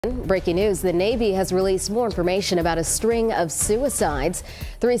Breaking news, the Navy has released more information about a string of suicides.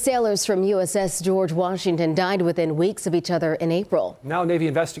 3 sailors from USS George Washington died within weeks of each other in April. Now Navy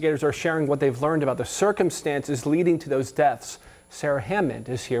investigators are sharing what they've learned about the circumstances leading to those deaths. Sarah Hammond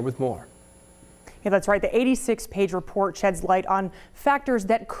is here with more. Yeah, that's right. The 86-page report sheds light on factors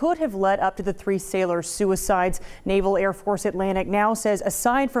that could have led up to the 3 sailors' suicides. Naval Air Force Atlantic now says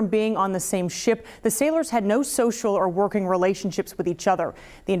aside from being on the same ship, the sailors had no social or working relationships with each other.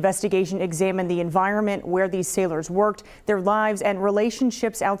 The investigation examined the environment where these sailors worked, their lives, and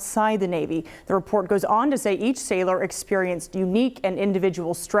relationships outside the Navy. The report goes on to say each sailor experienced unique and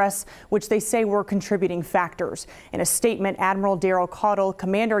individual stress, which they say were contributing factors. In a statement, Admiral Daryl Caudle,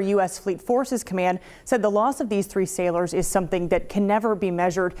 Commander U.S. Fleet Forces Command, said the loss of these 3 sailors is something that can never be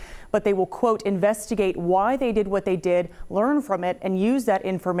measured, but they will, quote, investigate why they did what they did, learn from it, and use that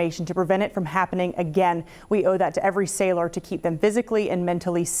information to prevent it from happening again. We owe that to every sailor to keep them physically and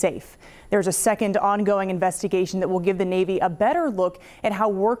mentally safe. There's a second ongoing investigation that will give the Navy a better look at how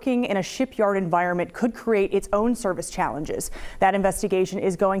working in a shipyard environment could create its own service challenges. That investigation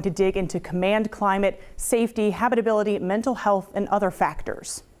is going to dig into command climate, safety, habitability, mental health, and other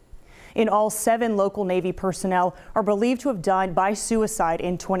factors. In all, 7 local Navy personnel are believed to have died by suicide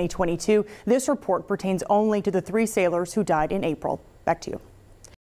in 2022. This report pertains only to the 3 sailors who died in April. Back to you.